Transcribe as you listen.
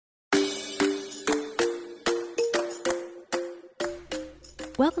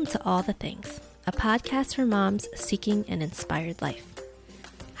Welcome to All the Things, a podcast for moms seeking an inspired life.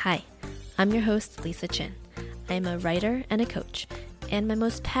 Hi, I'm your host, Lisa Chin. I am a writer and a coach, and my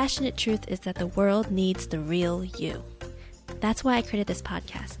most passionate truth is that the world needs the real you. That's why I created this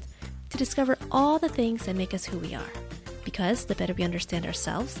podcast, to discover all the things that make us who we are. Because the better we understand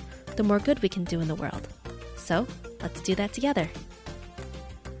ourselves, the more good we can do in the world. So, let's do that together.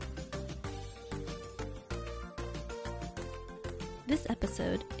 This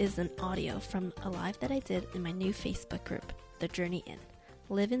episode is an audio from a live that I did in my new Facebook group, The Journey In.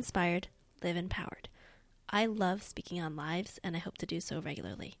 Live inspired, live empowered. I love speaking on lives, and I hope to do so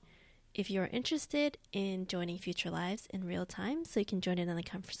regularly. If you are interested in joining future lives in real time so you can join in on the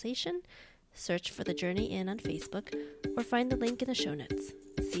conversation, search for The Journey In on Facebook or find the link in the show notes.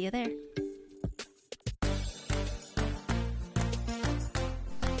 See you there.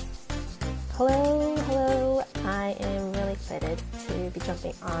 Hello. I am really excited to be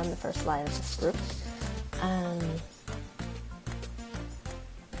jumping on the first live of this group. I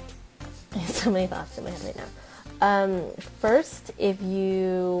have so many thoughts in my head right now. First, if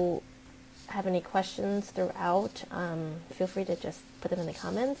you have any questions throughout, feel free to just put them in the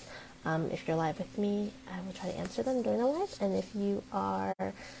comments. If you're live with me, I will try to answer them during the live. And if you are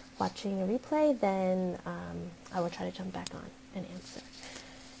watching a replay, then I will try to jump back on and answer.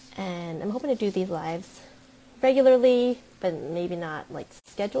 And I'm hoping to do these lives regularly, but maybe not like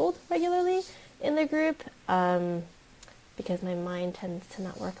scheduled regularly in the group, because my mind tends to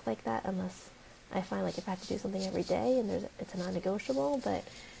not work like that unless I find like if I have to do something every day and it's a non-negotiable, but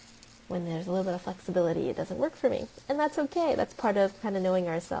when there's a little bit of flexibility, it doesn't work for me. And that's okay. That's part of kind of knowing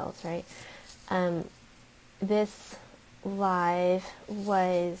ourselves, right? This live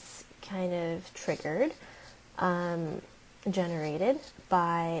was kind of triggered, generated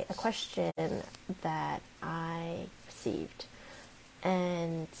by a question that I received.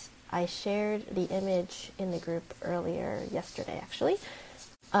 And I shared the image in the group earlier yesterday, actually.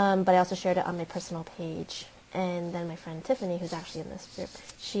 But I also shared it on my personal page. And then my friend Tiffany, who's actually in this group,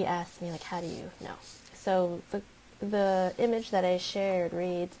 she asked me, like, how do you know? So the image that I shared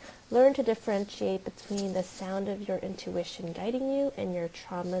reads, learn to differentiate between the sound of your intuition guiding you and your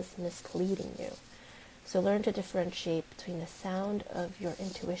traumas misleading you. So learn to differentiate between the sound of your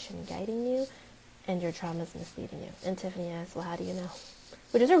intuition guiding you and your traumas misleading you. And Tiffany asked, well, how do you know?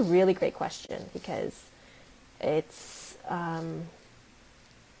 Which is a really great question because it's, I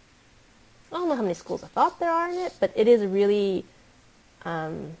don't know how many schools of thought there are in it, but it is really,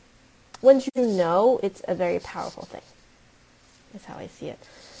 once you know, it's a very powerful thing. That's how I see it,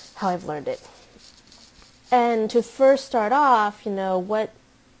 how I've learned it. And to first start off,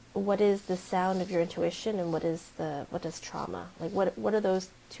 what is the sound of your intuition and what does trauma? Like what are those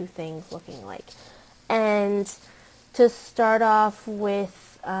two things looking like? And to start off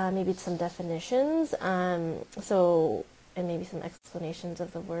with maybe some definitions, and maybe some explanations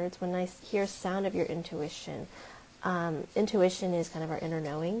of the words. When I hear sound of your intuition, intuition is kind of our inner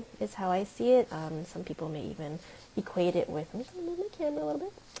knowing, is how I see it. Some people may even equate it with, I'm just going to move my camera a little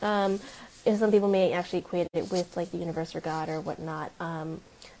bit. And some people may actually equate it with like the universe or God or whatnot.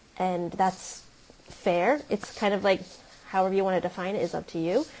 And that's fair. It's kind of like however you want to define it is up to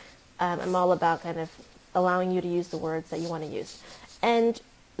you. I'm all about kind of allowing you to use the words that you want to use. And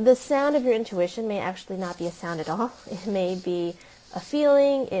the sound of your intuition may actually not be a sound at all. It may be a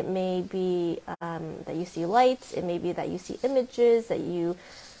feeling. It may be that you see lights. It may be that you see images, that you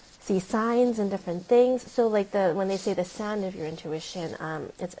see signs and different things. So like when they say the sound of your intuition,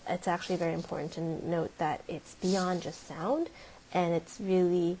 it's actually very important to note that it's beyond just sound, and it's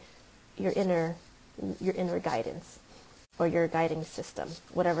really your inner guidance or your guiding system,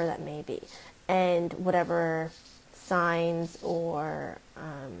 whatever that may be, and whatever signs or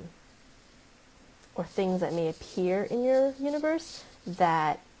things that may appear in your universe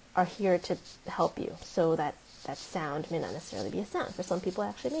that are here to help you. So that sound may not necessarily be a sound. For some people, it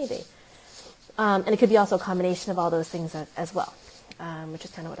actually may be. And it could be also a combination of all those things as well, which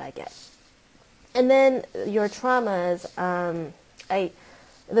is kind of what I get. And then your traumas,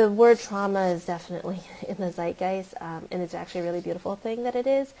 the word trauma is definitely in the zeitgeist, and it's actually a really beautiful thing that it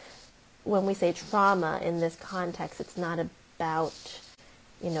is. When we say trauma in this context, it's not about,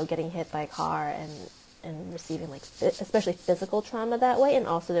 getting hit by a car and receiving like especially physical trauma that way. And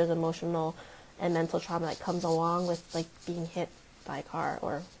also there's emotional and mental trauma that comes along with like being hit by a car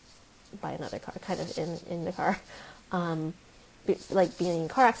or by another car, kind of in the car. Like being in a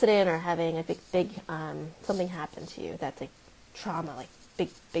car accident or having a big something happen to you. That's like trauma, like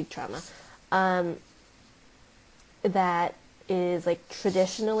big trauma. That is like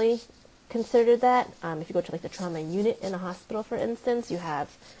traditionally considered that. If you go to like the trauma unit in a hospital, for instance, you have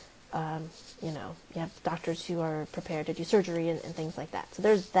you have doctors who are prepared to do surgery and things like that. So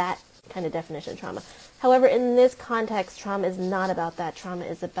there's that kind of definition of trauma. However, in this context, trauma is not about that. Trauma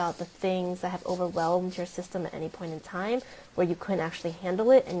is about the things that have overwhelmed your system at any point in time where you couldn't actually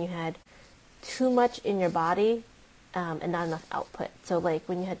handle it and you had too much in your body and not enough output. So like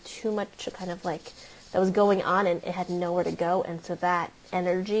when you had too much kind of like that was going on and it had nowhere to go, and so that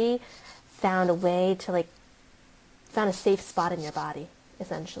energy found a way to like, found a safe spot in your body,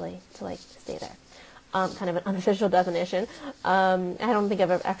 essentially, to like stay there. Kind of an unofficial definition. I don't think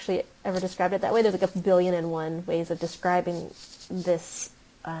I've ever described it that way. There's like 1,000,000,001 ways of describing this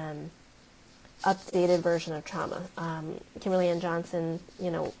updated version of trauma. Kimberly Ann Johnson,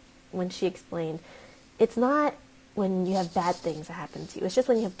 when she explained, it's not when you have bad things that happen to you. It's just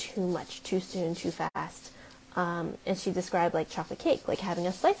when you have too much, too soon, too fast. And she described like chocolate cake, like having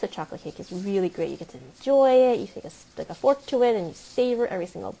a slice of chocolate cake is really great. You get to enjoy it. You take a fork to it and you savor every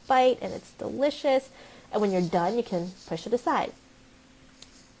single bite and it's delicious. And when you're done, you can push it aside.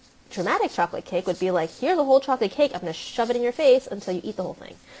 Traumatic chocolate cake would be like, here's a whole chocolate cake. I'm going to shove it in your face until you eat the whole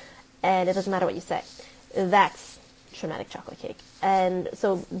thing. And it doesn't matter what you say. That's traumatic chocolate cake. And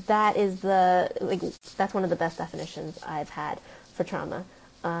so that is that's one of the best definitions I've had for trauma,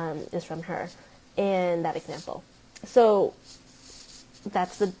 is from her. And that example. So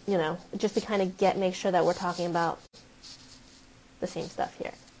that's the, just to kind of make sure that we're talking about the same stuff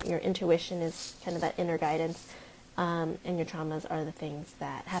here. Your intuition is kind of that inner guidance, and your traumas are the things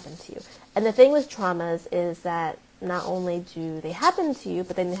that happen to you. And the thing with traumas is that not only do they happen to you,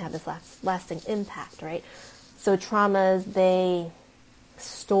 but then they have this lasting impact, right? So traumas, they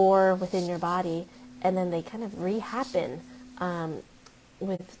store within your body, and then they kind of re-happen.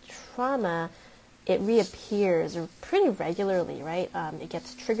 With trauma, it reappears pretty regularly, right? It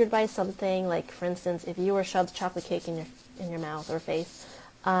gets triggered by something, like for instance, if you were shoved chocolate cake in your mouth or face,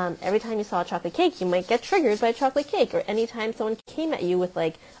 every time you saw a chocolate cake, you might get triggered by a chocolate cake. Or anytime someone came at you with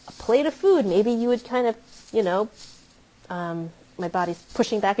like a plate of food, maybe you would kind of, my body's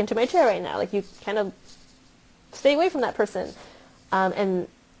pushing back into my chair right now. Like you kind of stay away from that person. And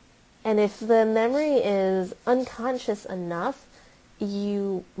if the memory is unconscious enough,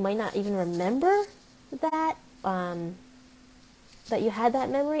 you might not even remember that that you had that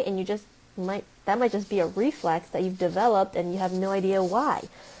memory, and that might just be a reflex that you've developed and you have no idea why.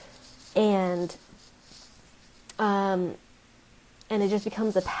 And it just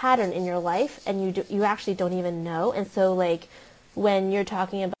becomes a pattern in your life, and you actually don't even know. And so like when you're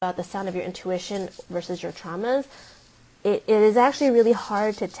talking about the sound of your intuition versus your traumas, it is actually really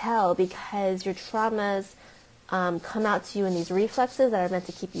hard to tell, because your traumas come out to you in these reflexes that are meant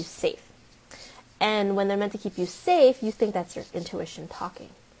to keep you safe. And when they're meant to keep you safe, you think that's your intuition talking.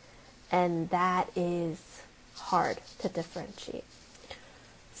 And that is hard to differentiate.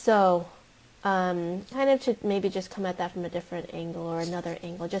 So kind of to maybe just come at that from a different angle or another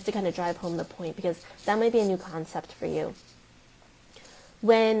angle, just to kind of drive home the point, because that might be a new concept for you.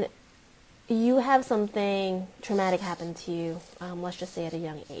 When you have something traumatic happen to you, let's just say at a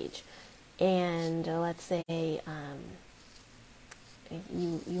young age, and let's say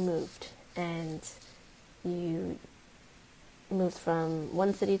you moved, and you moved from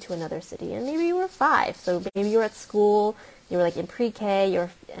one city to another city, and maybe you were 5, so maybe you were at school, you were like in pre-K,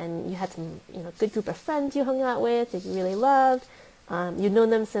 and you had some good group of friends you hung out with that you really loved. You'd known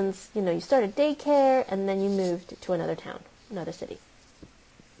them since you started daycare, and then you moved to another town, another city,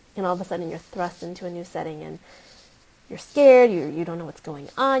 and all of a sudden you're thrust into a new setting, and you're scared, you don't know what's going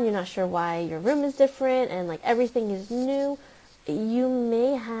on, you're not sure why your room is different, and like everything is new. You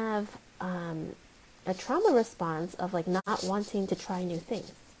may have a trauma response of like not wanting to try new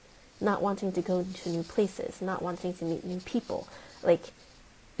things, not wanting to go to new places, not wanting to meet new people, like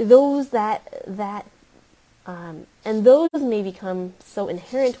those and those may become so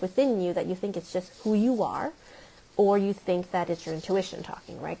inherent within you that you think it's just who you are, or you think that it's your intuition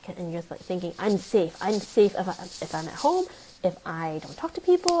talking, right? And you're like thinking, I'm safe if I'm at home, if I don't talk to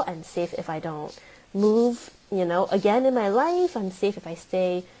people, I'm safe if I don't move, again in my life, I'm safe if I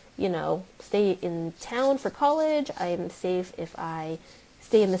stay in town for college, I'm safe if I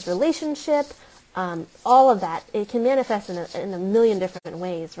stay in this relationship. All of that, it can manifest in a million different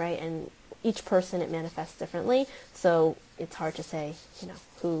ways, right? And each person, it manifests differently, so it's hard to say,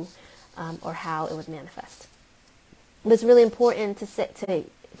 who or how it would manifest. But it's really important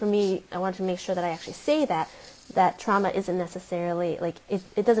for me, I want to make sure that I actually say that trauma isn't necessarily, like,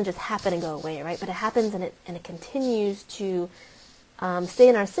 it doesn't just happen and go away, right? But it happens and it continues to stay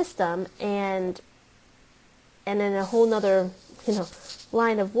in our system, and in a whole nother,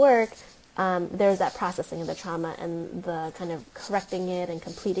 line of work, there's that processing of the trauma and the kind of correcting it and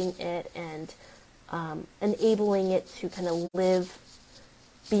completing it and enabling it to kind of live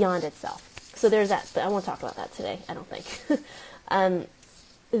beyond itself. So there's that, but I won't talk about that today, I don't think.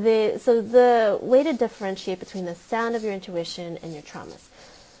 So the way to differentiate between the sound of your intuition and your traumas.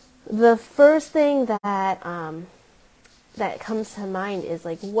 The first thing that that comes to mind is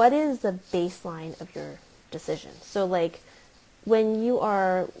like, what is the baseline of your decision? So like, when you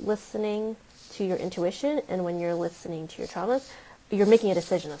are listening to your intuition and when you're listening to your traumas, you're making a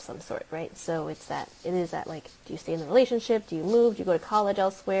decision of some sort, right? So it is that like, do you stay in the relationship? Do you move? Do you go to college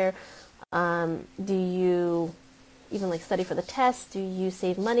elsewhere? Do you even like study for the test? Do you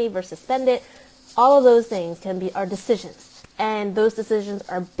save money versus spend it? All of those things are decisions, and those decisions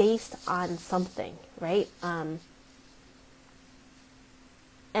are based on something, right?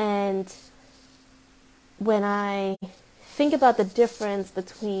 And when I think about the difference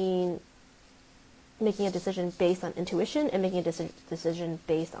between making a decision based on intuition and making a decision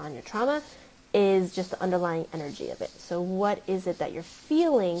based on your trauma, is just the underlying energy of it. So what is it that you're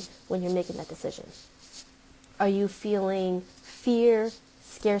feeling when you're making that decision? Are you feeling fear,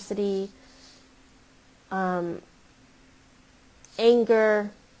 scarcity, anger,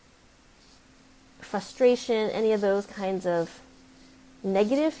 frustration, any of those kinds of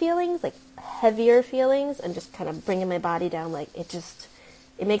negative feelings, like heavier feelings, and just kind of bringing my body down, like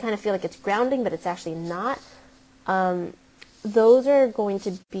it may kind of feel like it's grounding, but it's actually not. Those are going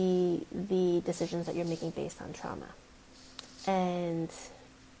to be the decisions that you're making based on trauma. And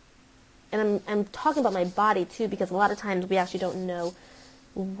I'm talking about my body too, because a lot of times we actually don't know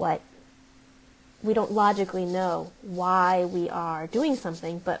we don't logically know why we are doing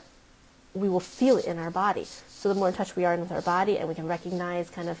something, but we will feel it in our body. So the more in touch we are with our body, and we can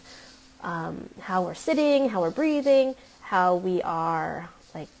recognize kind of how we're sitting, how we're breathing, how we are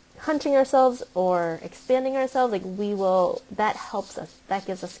like hunching ourselves or expanding ourselves, like that helps us, that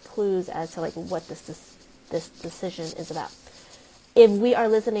gives us clues as to like what this decision is about. If we are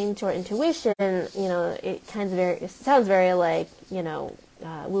listening to our intuition, it sounds very like,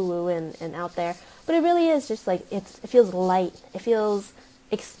 woo-woo and out there, but it really is just like, it feels light, it feels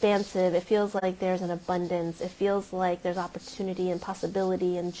expansive, it feels like there's an abundance, it feels like there's opportunity and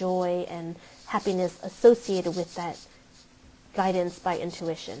possibility and joy and happiness associated with that guidance by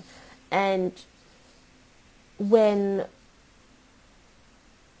intuition. And when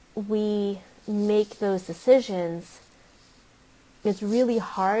we make those decisions, it's really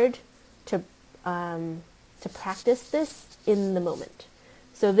hard to practice this in the moment.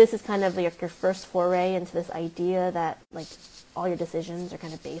 So this is kind of like your first foray into this idea that like all your decisions are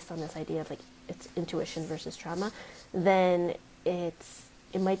kind of based on this idea of like it's intuition versus trauma. Then it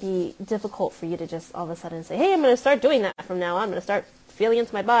might be difficult for you to just all of a sudden say, hey, I'm going to start doing that from now on. I'm going to start feeling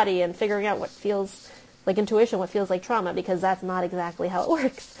into my body and figuring out what feels like intuition, what feels like trauma, because that's not exactly how it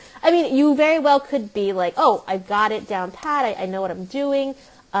works. I mean, you very well could be like, oh, I've got it down pat, I know what I'm doing,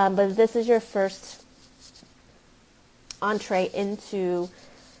 but if this is your first entree into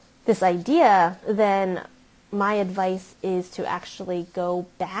this idea, then my advice is to actually go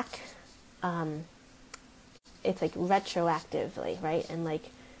back, it's like retroactively, right? And like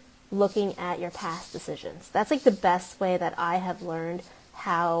looking at your past decisions. That's like the best way that I have learned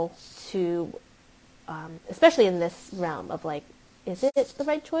how to, especially in this realm of like, is it the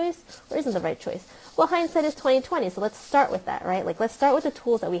right choice or isn't the right choice? Well, hindsight is 20/20, so let's start with that, right? Like, let's start with the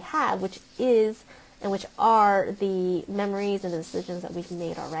tools that we have, which are the memories and the decisions that we've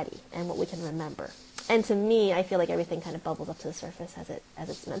made already and what we can remember. And to me, I feel like everything kind of bubbles up to the surface as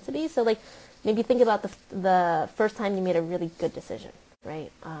it's meant to be. So like, maybe think about the first time you made a really good decision,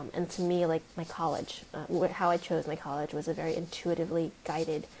 right? And to me, like my college, how I chose my college was a very intuitively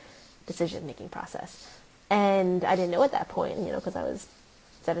guided decision-making process. And I didn't know at that point, because I was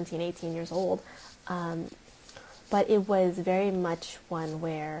 17, 18 years old. But it was very much one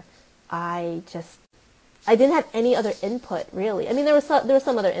where I didn't have any other input, really. I mean, there was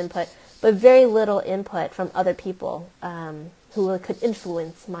some other input, but very little input from other people who could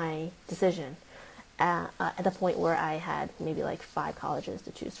influence my decision at the point where I had maybe like 5 colleges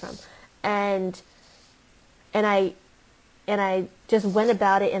to choose from. And I just went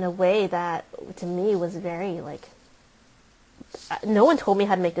about it in a way that, to me, was very, like, no one told me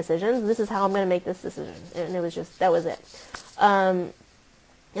how to make decisions. This is how I'm going to make this decision. And it was just, that was it. And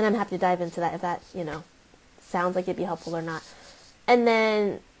I'm happy to dive into that if that, sounds like it'd be helpful or not. And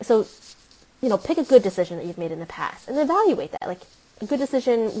then, so, pick a good decision that you've made in the past and evaluate that. Like, a good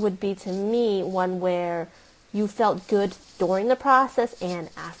decision would be, to me, one where you felt good during the process and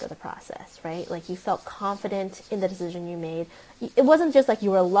after the process, right? Like you felt confident in the decision you made. It wasn't just like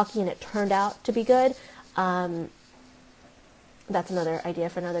you were lucky and it turned out to be good. That's another idea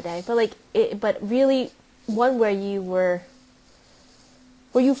for another day. But really one where you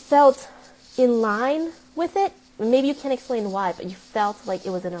felt in line with it. Maybe you can't explain why, but you felt like it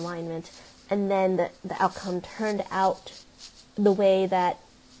was in alignment, and then the outcome turned out the way that,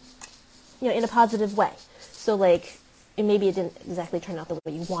 in a positive way. So like, maybe it didn't exactly turn out the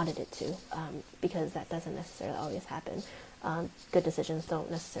way you wanted it to, because that doesn't necessarily always happen. Good decisions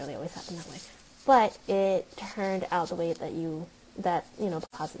don't necessarily always happen that way. But it turned out the way that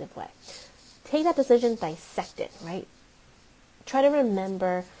positive way. Take that decision, dissect it, right? Try to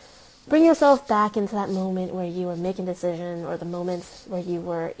remember, bring yourself back into that moment where you were making a decision, or the moments where you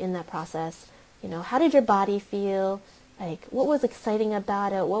were in that process. How did your body feel? Like, what was exciting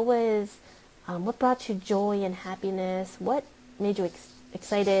about it? What brought you joy and happiness? What made you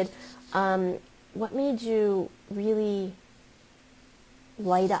excited? What made you really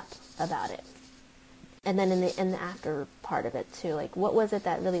light up about it? And then in the after part of it too, like, what was it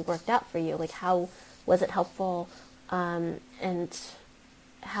that really worked out for you? Like, how was it helpful? And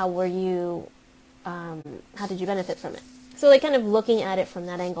how were you? How did you benefit from it? So, like, kind of looking at it from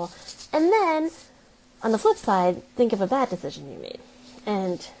that angle. And then, on the flip side, think of a bad decision you made,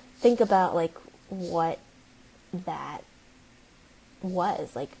 and think about like what that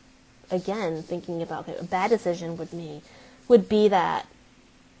was. Like, again, thinking about a bad decision would be that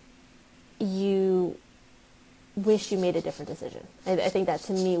you wish you made a different decision. I think that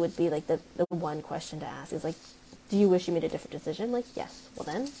to me would be like the one question to ask is like, do you wish you made a different decision? Like, yes. Well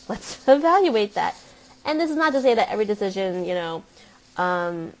then, let's evaluate that. And this is not to say that every decision,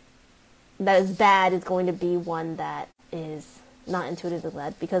 that is bad is going to be one that is not intuitively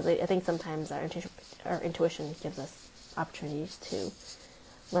led, because I think sometimes our intuition gives us opportunities to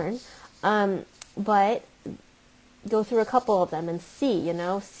learn. But go through a couple of them and see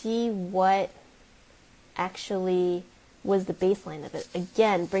what actually was the baseline of it.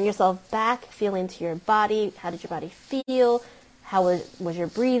 Again, bring yourself back, feel into your body. How did your body feel? How was your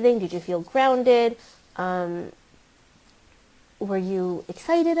breathing? Did you feel grounded? Were you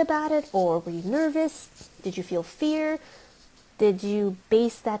excited about it, or were you nervous? Did you feel fear? Did you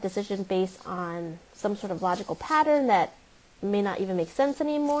base that decision based on some sort of logical pattern that may not even make sense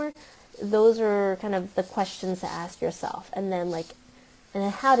anymore? Those are kind of the questions to ask yourself. And then and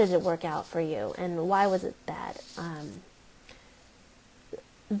then how did it work out for you, and why was it bad?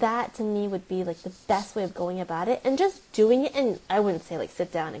 That to me would be like the best way of going about it, and just doing it. And I wouldn't say like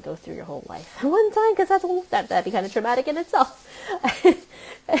sit down and go through your whole life at one time, because that'd be kind of traumatic in itself.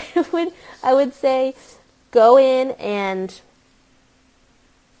 I would say go in and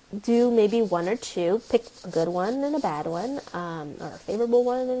do maybe one or two, pick a good one and a bad one, or a favorable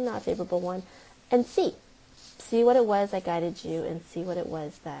one and a not favorable one, and see what it was that guided you, and see what it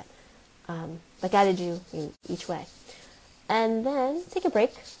was that guided you in each way. And then take a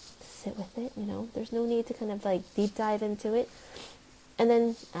break, sit with it, there's no need to kind of like deep dive into it. And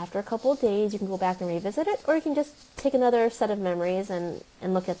then after a couple of days, you can go back and revisit it, or you can just take another set of memories and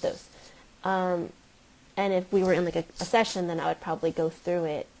look at those. And if we were in like a session, then I would probably go through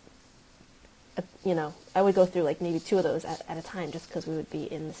it, I would go through like maybe two of those at a time, just because we would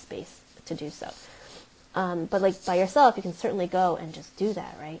be in the space to do so. But like by yourself, you can certainly go and just do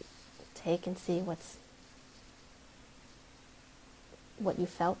that, right? Take and see what you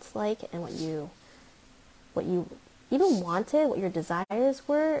felt like, and what you even wanted, what your desires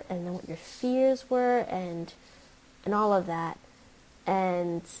were, and then what your fears were, and all of that.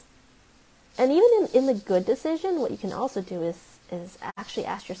 And even in the good decision, what you can also do is actually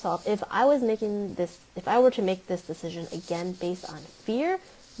ask yourself, if I were to make this decision again based on fear,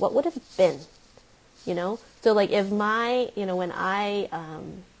 what would it have been? So like if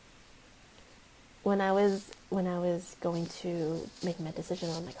when I was going to make my decision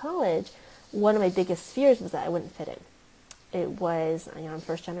on my college, one of my biggest fears was that I wouldn't fit in. It was, I'm a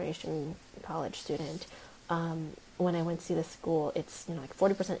first generation college student. When I went to see the school, it's, like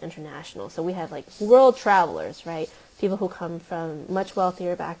 40% international. So we have like world travelers, right? People who come from much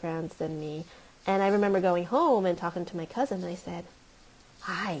wealthier backgrounds than me. And I remember going home and talking to my cousin, and I said,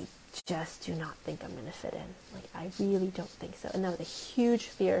 I just do not think I'm going to fit in. Like, I really don't think so. And that was a huge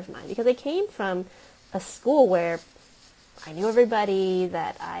fear of mine, because I came from a school where I knew everybody,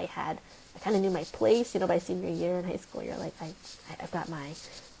 that I kind of knew my place, by senior year in high school. You're like, I've got my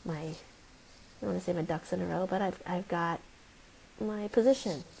I don't want to say my ducks in a row, but I've got my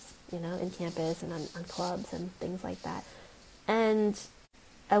positions, in campus and on clubs and things like that. And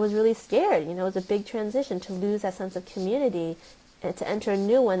I was really scared. You know, it was a big transition to lose that sense of community and to enter a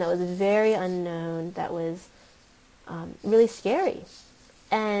new one that was very unknown, that was really scary.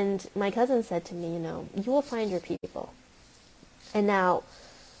 And my cousin said to me, you know, you will find your people. And now,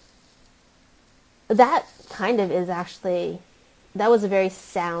 that kind of is actually, that was a very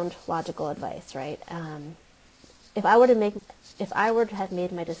sound, logical advice, right? If I were to have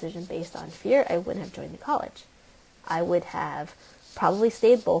made my decision based on fear, I wouldn't have joined the college. I would have probably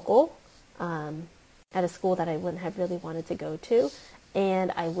stayed local at a school that I wouldn't have really wanted to go to,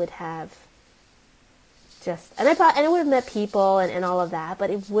 and I would have I would have met people and all of that,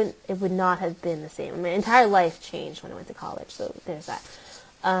 but it would not have been the same. My entire life changed when I went to college, so there's that.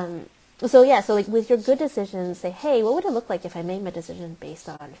 So like with your good decisions, say, hey, what would it look like if I made my decision based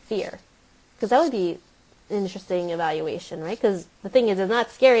on fear? Because that would be an interesting evaluation, right? Because the thing is, it's not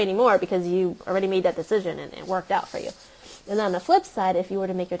scary anymore because you already made that decision and it worked out for you. And on the flip side, if you were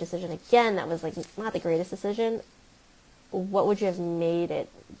to make your decision again, that was like not the greatest decision, what would you have made it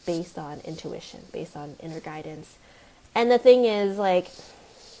based on? Intuition, based on inner guidance. And the thing is, like,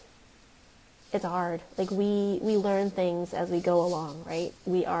 it's hard. Like, we learn things as we go along, right?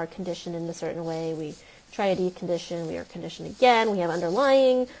 We are conditioned in a certain way. We try to decondition. We are conditioned again. We have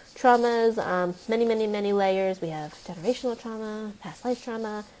underlying traumas, many layers. We have generational trauma, past life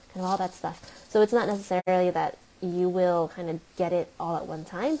trauma, kind of all that stuff. So it's not necessarily that you will kind of get it all at one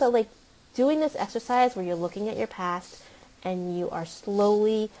time, but like doing this exercise where you're looking at your past and you are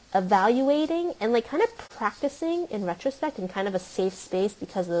slowly evaluating and like kind of practicing in retrospect in kind of a safe space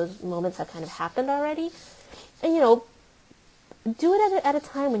because those moments have kind of happened already. And, you know, do it at a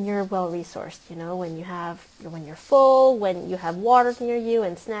time when you're well resourced, you know, when you're full, when you have water near you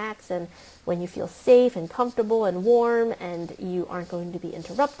and snacks, and when you feel safe and comfortable and warm and you aren't going to be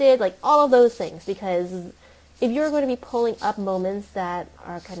interrupted, like all of those things. Because if you're going to be pulling up moments that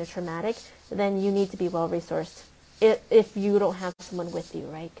are kind of traumatic, then you need to be well resourced if you don't have someone with you,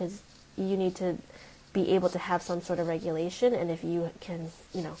 right? Because you need to be able to have some sort of regulation. And if you can,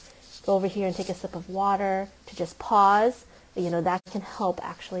 you know, go over here and take a sip of water to just pause, you know, that can help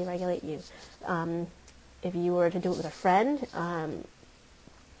actually regulate you. If you were to do it with a friend,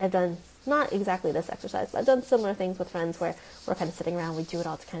 I've done not exactly this exercise, but I've done similar things with friends where we're kind of sitting around, we do it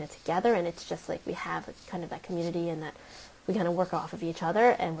all kind of together, and it's just like we have kind of that community and that we kind of work off of each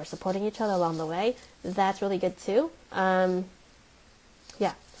other and we're supporting each other along the way. That's really good too. So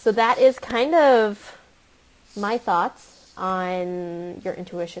that is kind of my thoughts on your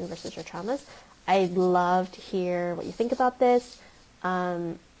intuition versus your traumas. I'd love to hear what you think about this.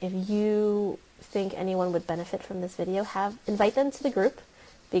 If you think anyone would benefit from this video, invite them to the group,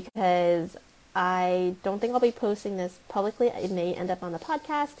 because I don't think I'll be posting this publicly. It may end up on the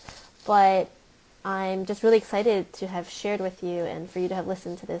podcast, but I'm just really excited to have shared with you and for you to have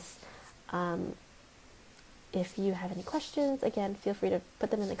listened to this. If you have any questions, again, feel free to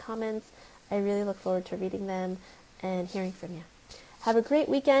put them in the comments. I really look forward to reading them and hearing from you. Have a great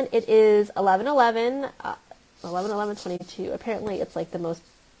weekend. It is 11/11/22. Apparently it's like the most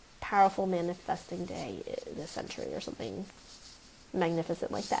powerful manifesting day this century or something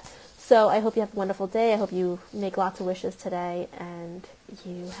magnificent like that. So I hope you have a wonderful day. I hope you make lots of wishes today and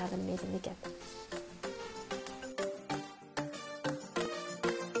you have an amazing weekend.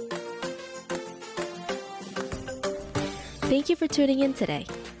 Thank you for tuning in today.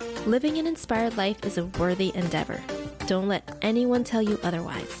 Living an inspired life is a worthy endeavor. Don't let anyone tell you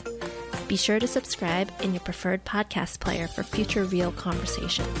otherwise. Be sure to subscribe in your preferred podcast player for future real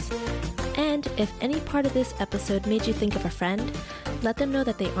conversations. And if any part of this episode made you think of a friend, let them know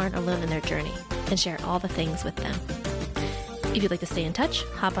that they aren't alone in their journey, and share all the things with them. If you'd like to stay in touch,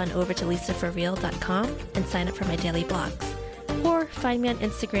 hop on over to lisaforreal.com and sign up for my daily blogs. Or find me on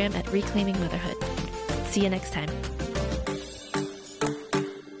Instagram at Reclaiming Motherhood. See you next time.